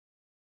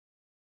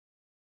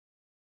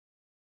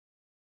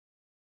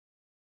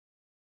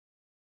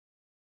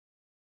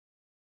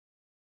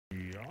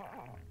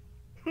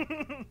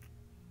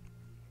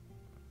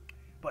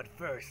But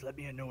first, let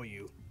me annoy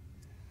you.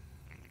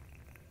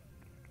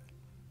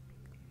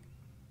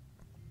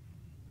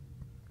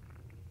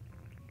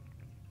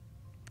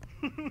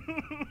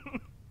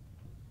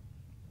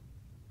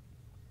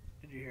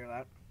 Did you hear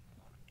that?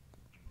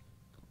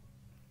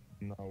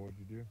 No, what'd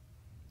you do?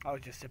 I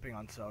was just sipping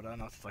on soda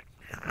and I was just like,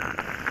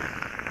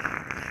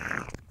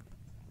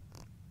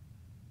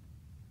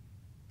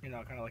 you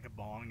know, kind of like a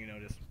bong, you know,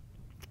 just.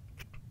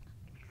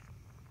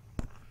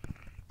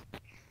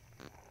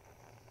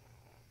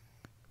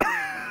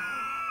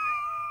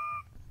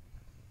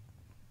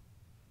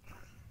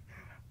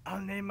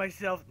 I'll name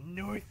myself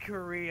North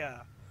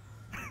Korea.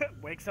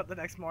 Wakes up the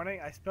next morning,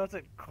 I spelled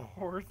it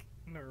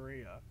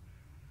Korth-Norea.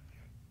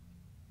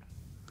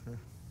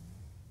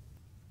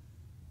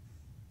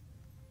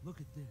 Look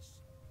at this.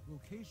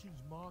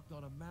 Locations marked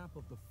on a map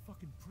of the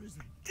fucking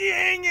prison.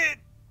 Dang it!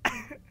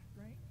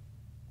 Right?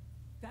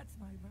 That's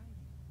my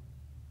writing.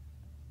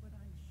 But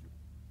I should.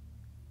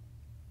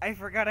 I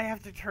forgot I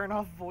have to turn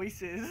off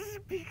voices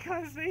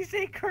because they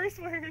say curse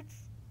words.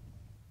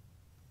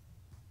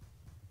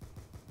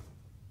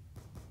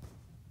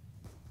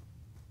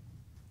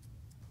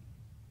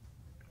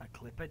 A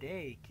clip a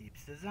day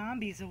keeps the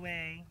zombies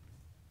away.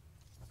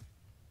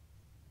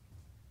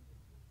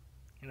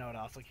 You know what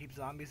also keeps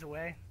zombies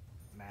away?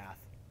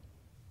 Math.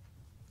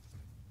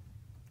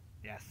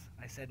 Yes,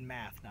 I said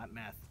math, not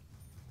meth.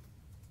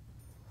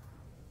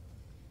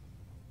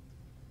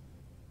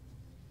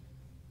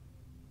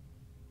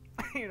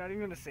 You're not even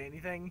gonna say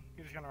anything?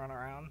 You're just gonna run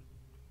around?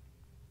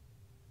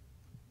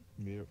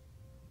 Yep.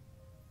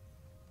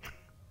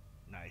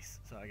 Nice.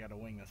 So I gotta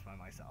wing this by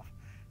myself.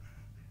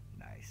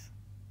 Nice.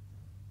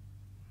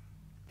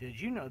 Did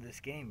you know this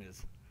game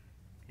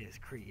is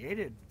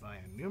created by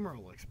a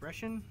numeral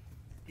expression?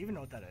 Do you even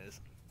know what that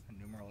is? A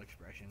numeral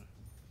expression.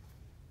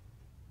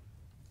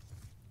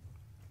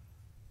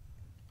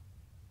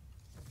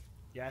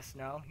 Yes,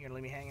 no? You're gonna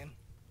leave me hanging?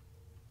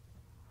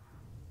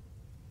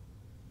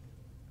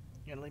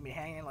 You're gonna leave me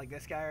hanging like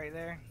this guy right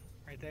there?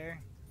 Right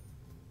there?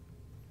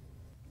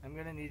 I'm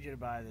gonna need you to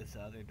buy this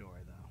other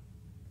door,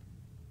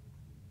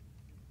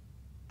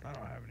 though. I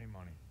don't have any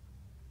money.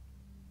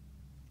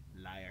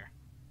 Liar.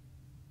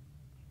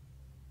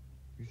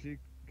 You see,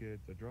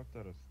 kids, I dropped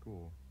out of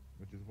school,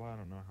 which is why I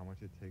don't know how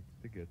much it takes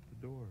to get the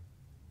door.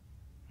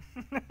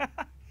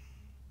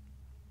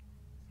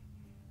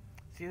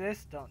 See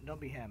this? Don't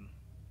be him.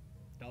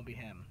 Don't be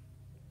him.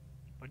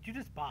 What'd you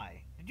just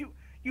buy?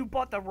 You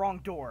bought the wrong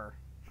door.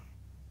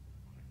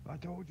 I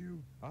told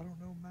you, I don't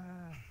know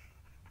math.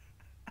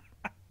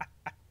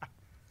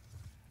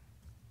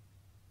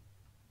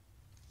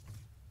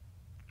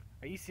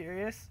 Are you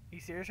serious? Are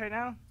you serious right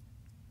now?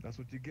 That's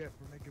what you get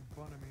for making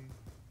fun of me.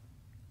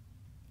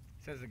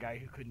 Says the guy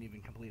who couldn't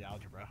even complete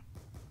algebra.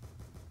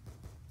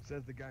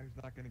 Says the guy who's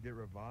not gonna get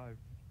revived.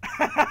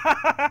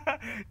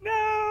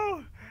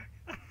 No!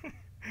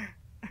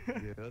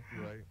 Yeah, that's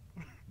right.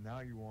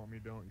 Now you want me,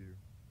 don't you?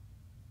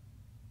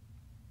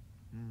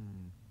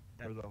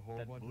 There's a whole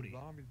bunch booty. of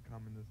zombies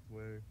coming this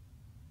way.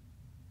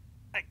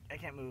 I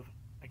can't move.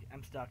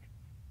 I'm stuck.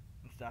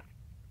 I'm stuck.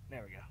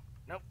 There we go.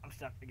 Nope, I'm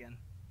stuck again.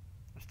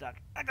 I'm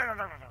stuck. I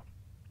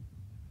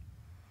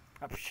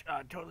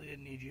totally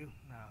didn't need you.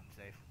 No, I'm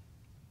safe.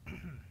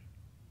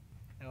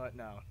 You know what?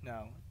 No.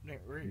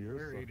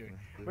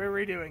 We're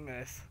redoing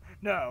this.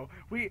 No,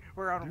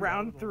 we're on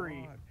round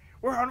 3.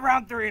 We're on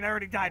round 3 and I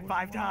already died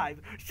 5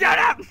 times. Shut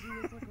up! Dude,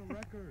 it's like a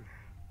record.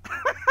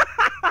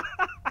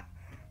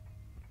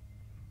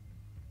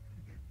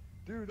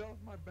 Dude, that was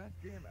my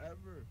best game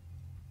ever.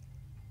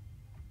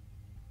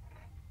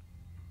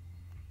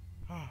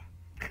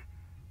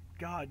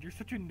 God, you're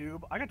such a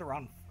noob. I got to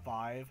round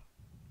 5.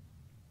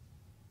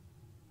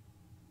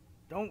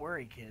 Don't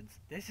worry, kids.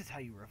 This is how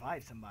you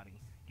revive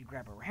somebody. You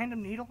grab a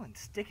random needle and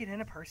stick it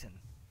in a person.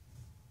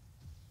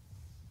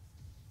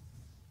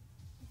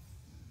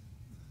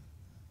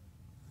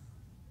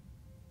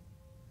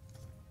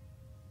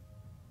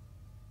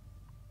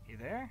 You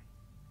there?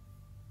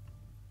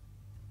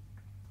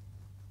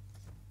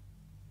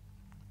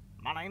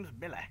 My name's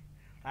Billy.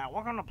 Now,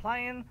 welcome to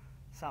playing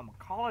some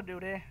Call of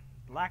Duty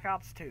Black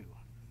Ops 2.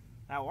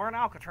 Now, we're in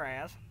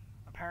Alcatraz.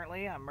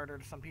 Apparently, I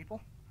murdered some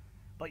people.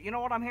 But you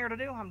know what I'm here to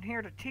do? I'm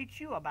here to teach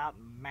you about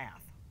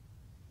math.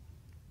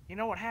 You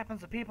know what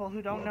happens to people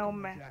who don't know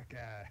math?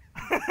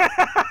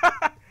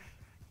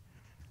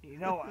 You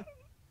know what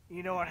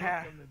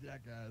Welcome to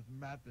Jackass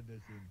Math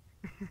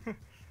Edition.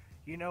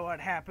 You know what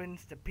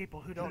happens to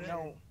people who don't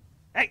know?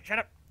 Hey, shut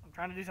up! I'm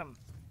trying to do something.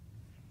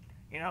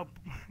 You know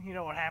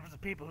what happens to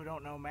people who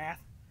don't know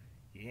math?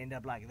 You end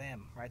up like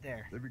them, right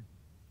there.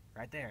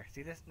 Right there.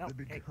 See this? No.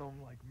 They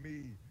become like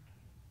me.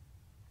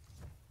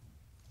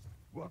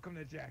 Welcome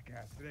to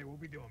Jackass. Today we'll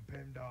be doing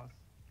PEMDAS.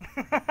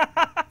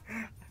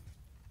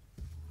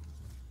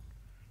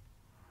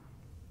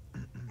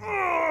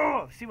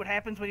 Oh, see what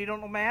happens when you don't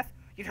know math?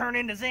 You turn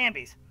into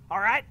zombies.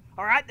 Alright?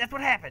 Alright? That's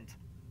what happens.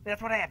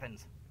 That's what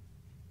happens.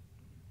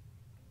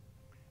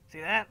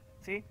 See that?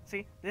 See?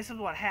 This is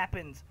what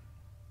happens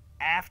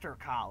after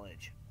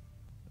college.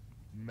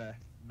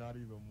 Meth, not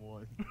even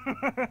one.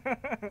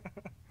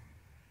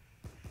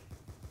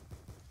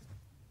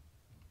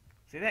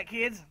 See that,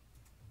 kids?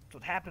 That's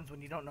what happens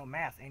when you don't know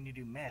math and you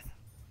do meth.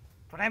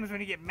 That's what happens when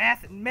you get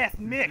math and meth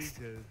mixed.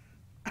 You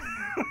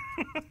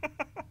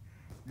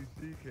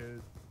see,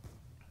 kids,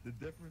 the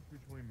difference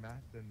between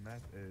math and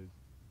meth is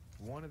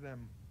one of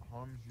them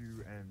harms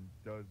you and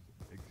does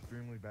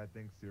extremely bad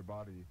things to your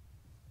body,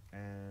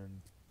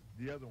 and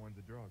the other one's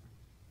a drug.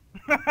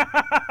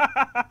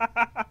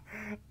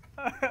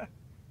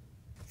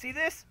 See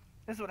this?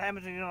 This is what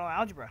happens when you don't know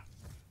algebra.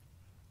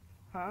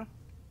 Huh?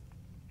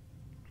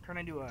 Turn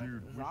into a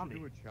zombie.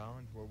 We should do a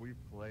challenge where we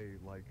play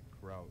like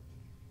Crouch.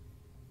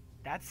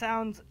 That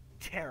sounds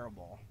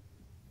terrible.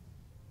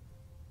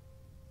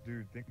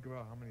 Dude, think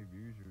about how many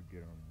views you would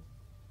get on this.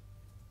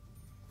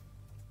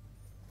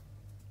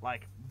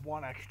 Like,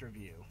 1 extra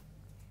view.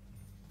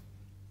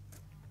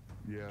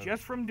 Yeah.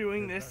 Just from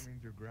doing this. That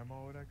means your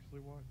grandma would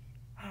actually watch.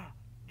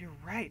 You're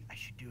right. I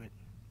should do it.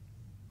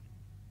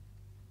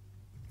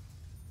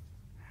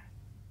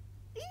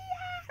 Yeah,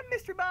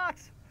 mystery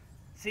box.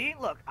 See,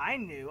 look, I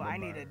knew I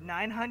needed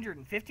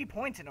 950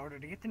 points in order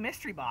to get the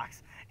mystery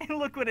box, and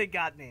look what it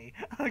got me.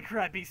 A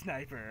crappy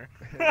sniper.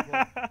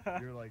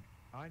 You're like,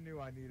 I knew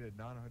I needed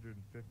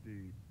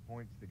 950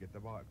 points to get the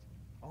box.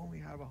 Only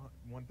have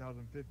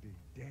 1,050.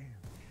 Damn.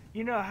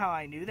 You know how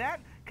I knew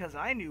that? Because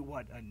I knew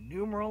what a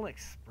numeral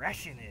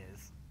expression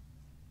is.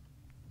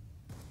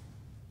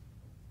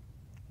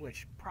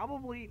 Which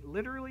probably,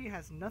 literally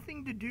has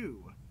nothing to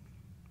do.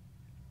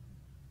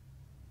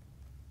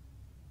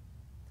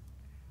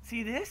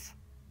 See this?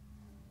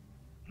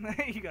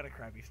 You got a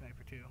crappy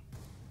sniper too.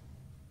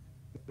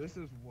 This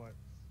is what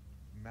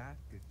math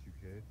gets you,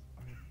 kids.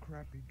 A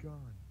crappy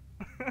gun.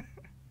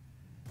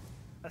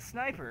 A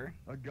sniper?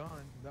 A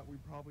gun that we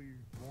probably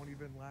won't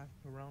even last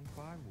to round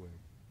 5 with.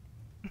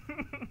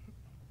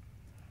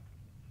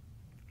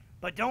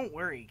 But don't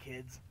worry,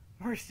 kids.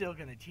 We're still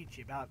going to teach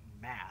you about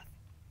math.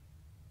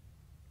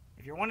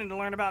 If you're wanting to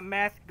learn about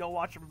math, go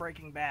watch some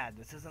Breaking Bad.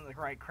 This isn't the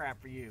right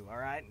crap for you,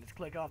 alright? Just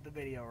click off the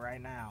video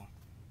right now.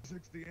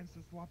 60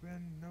 instant swap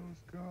in, nose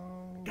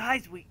go.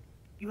 Guys,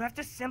 you have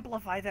to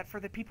simplify that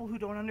for the people who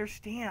don't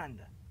understand.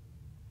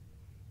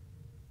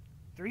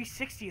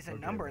 360 is a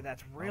number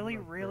that's really,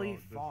 really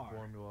far. This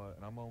formula,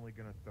 and I'm only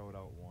going to throw it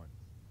out once.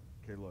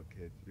 Okay, look,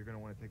 kids. You're going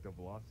to want to take the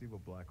velocity of a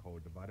black hole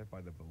divided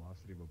by the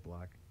velocity of a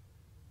black...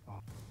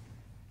 Oh.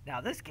 Now,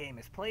 this game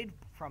is played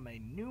from a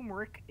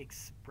numeric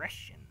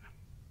expression.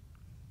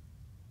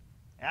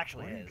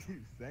 Actually, Why it is. do you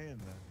keep saying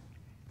that?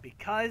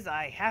 Because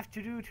I have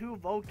to do 2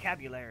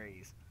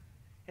 vocabularies.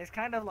 It's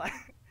kind of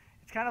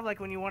like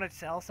when you want to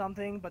sell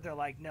something, but they're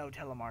like, no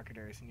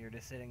telemarketers, and you're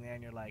just sitting there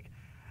and you're like,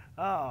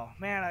 oh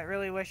man, I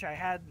really wish I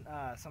had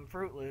some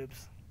Fruit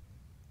Loops.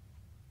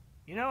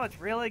 You know what's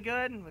really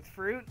good with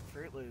fruit?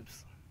 Fruit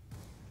Loops.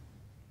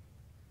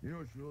 You know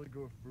what's really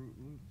good with Fruit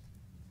Loops?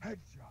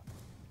 Headshot.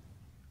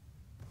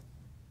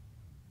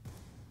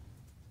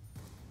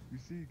 You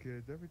see,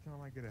 kids, every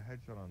time I get a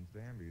headshot on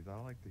zombies, I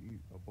like to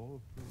eat a bowl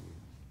of Fruit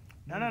Loops.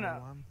 No.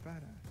 I'm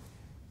fat ass.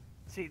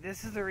 See,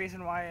 this is the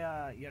reason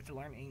why you have to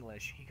learn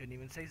English. He couldn't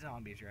even say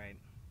zombies right.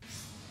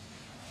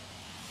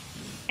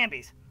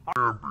 Zombies.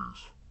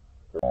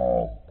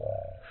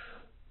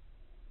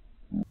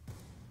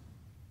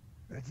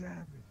 It's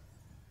zombies.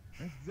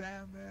 It's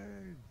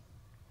zombies.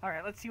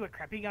 Alright, let's see what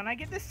crappy gun I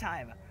get this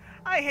time.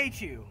 I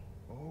hate you.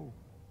 Oh.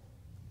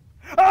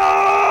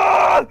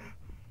 Ah!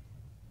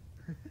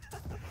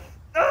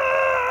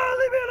 Ah!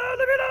 Leave me alone,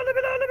 leave me alone, leave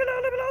me alone, leave me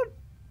alone, leave me alone.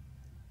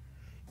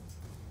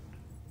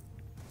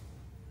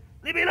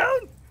 Leave me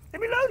alone!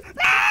 Leave me alone!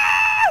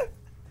 Ah!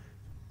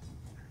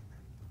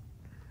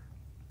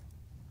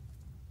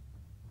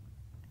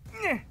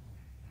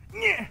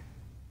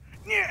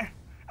 Yeah.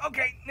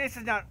 Okay, this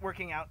is not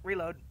working out.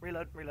 Reload.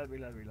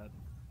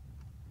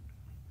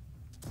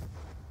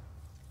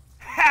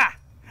 Ha!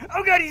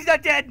 Oh god, he's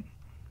not dead!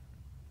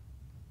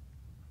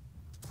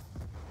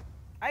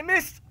 I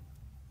missed!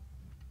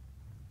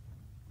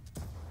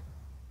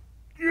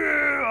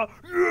 Yeah!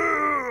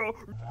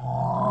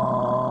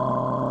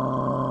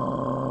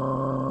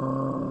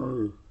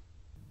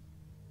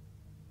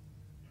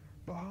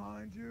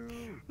 Behind you!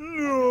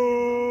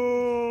 No!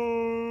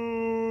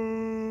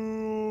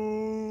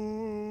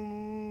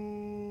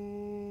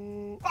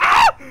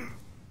 Ah!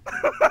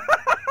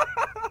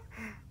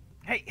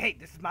 Hey,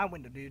 this is my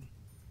window, dude.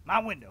 My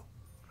window.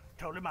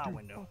 Totally my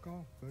window. Fuck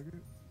off,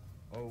 faggot.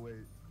 Oh,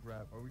 wait,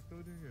 crap. Are we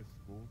still doing your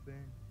school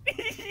thing?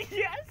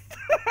 Yes!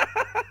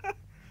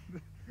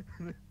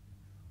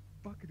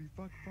 Fuckity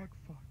fuck.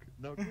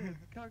 No, kids,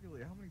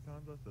 calculate how many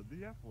times I said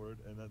the F word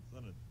in that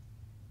sentence.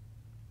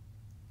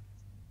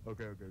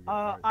 Okay.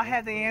 Right, I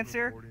have the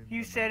answer.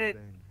 You said it.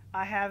 Thing.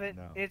 I have it.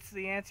 No. It's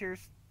the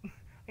answer's.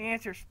 The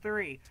answer's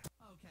 3.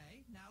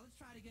 Okay, now let's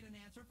try to get an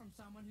answer from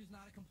someone who's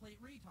not a complete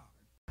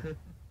retard.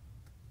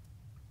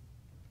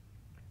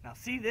 Now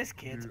see this,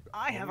 kids. Dude,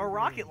 I have a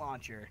rocket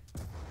launcher.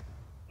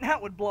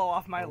 That would blow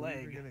off my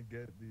leg. Are we gonna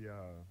get the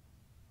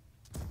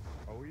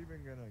Are we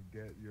even gonna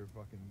get your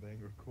fucking thing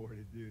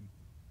recorded, dude?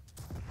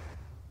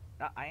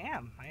 I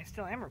am. I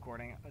still am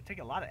recording. It'll take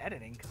a lot of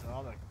editing because of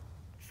all the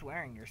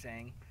swearing you're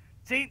saying.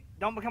 See?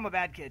 Don't become a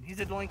bad kid. He's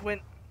a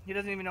delinquent. He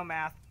doesn't even know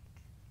math.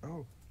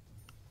 Oh.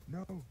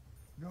 No.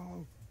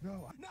 No.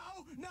 No.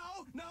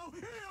 No!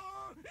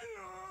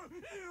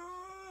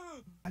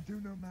 I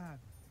do know math.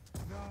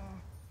 No.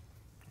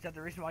 Is that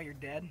the reason why you're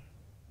dead?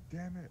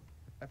 Damn it.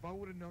 If I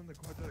would have known the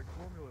quadratic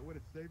formula, it would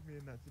have saved me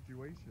in that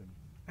situation.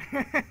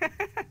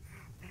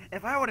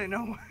 If I would have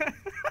known...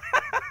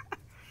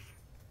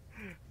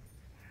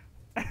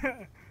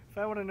 If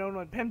I would have known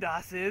what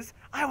PEMDAS is,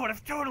 I would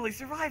have totally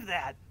survived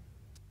that.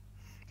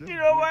 Just You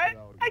know bleep what? it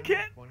out. I You know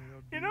can't. what's funny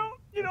though, You dude? know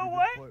If you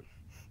what? just put-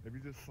 If you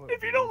just put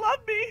If you don't love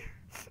me,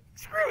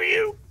 screw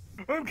you.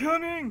 I'm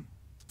coming.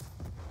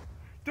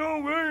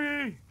 Don't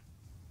worry.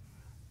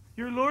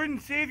 Your Lord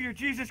and Savior,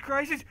 Jesus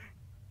Christ, is...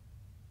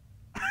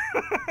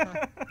 Your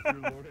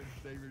Lord and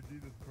Savior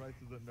Jesus Christ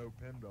doesn't know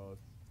PEMDAS.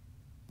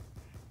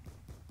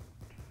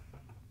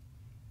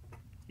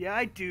 Yeah,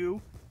 I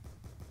do.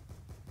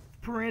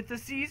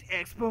 Parentheses,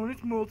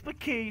 exponents,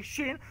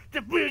 multiplication,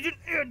 division,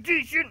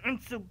 addition,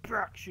 and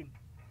subtraction.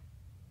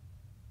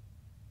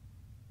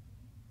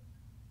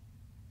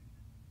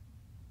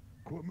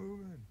 Quit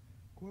moving.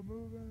 Quit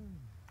moving.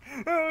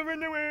 Oh,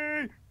 run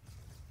away.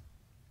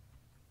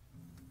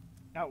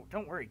 No,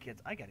 don't worry,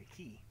 kids. I got a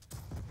key.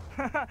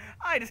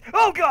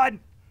 Oh, God!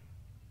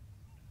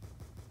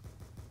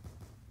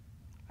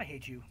 I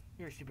hate you.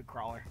 You're a stupid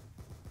crawler.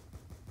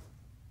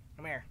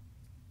 Come here.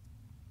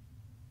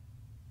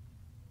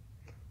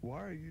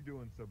 Why are you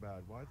doing so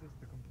bad? Why is this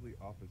the complete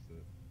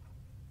opposite?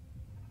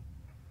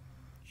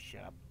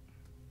 Shut up.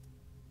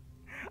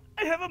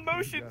 I have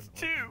emotions, You got an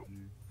too. RPG.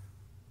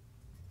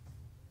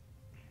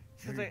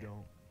 No, Since you I...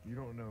 don't. You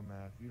don't know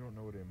math. You don't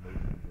know what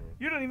emotions are.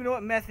 You don't even know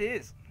what meth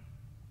is.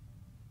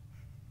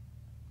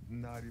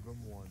 Not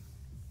even one.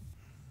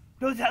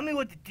 Don't tell me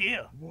what to do.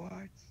 What?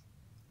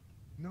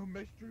 No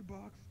mystery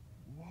box?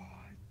 What?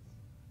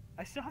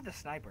 I still have the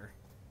sniper.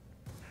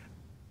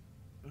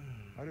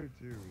 I do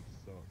too. It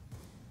sucks.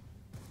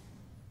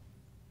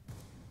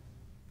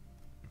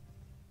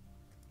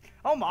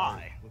 Oh my.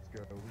 Alright, let's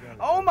go. We gotta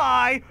Oh go.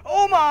 my.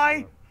 Oh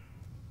my. Up.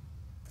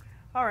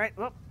 Alright,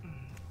 well.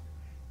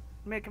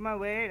 Making my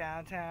way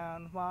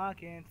downtown,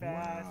 walking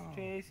fast, Wow.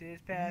 chases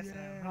past, I'm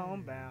Yay.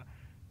 homebound.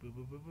 Boo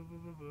boo boo boo boo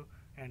boo boo.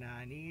 And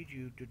I need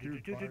you. Do do do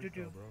Dude, do do fire do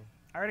do. sale, bro.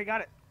 I already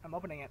got it. I'm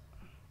opening it.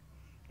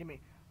 Give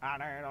me. I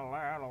need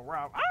a little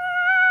rope.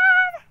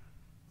 Ah!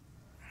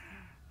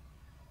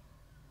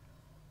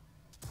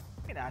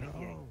 Get out of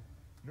here.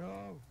 No.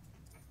 No.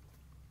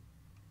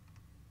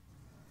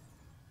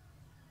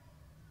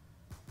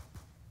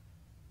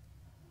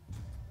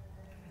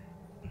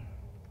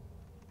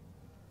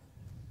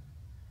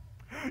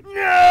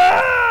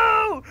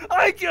 No!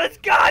 I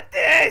just got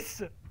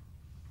this! No!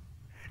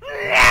 Kill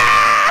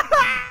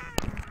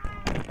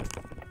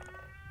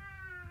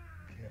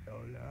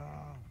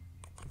her.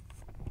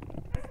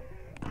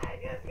 I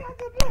just got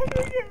the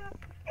blood again.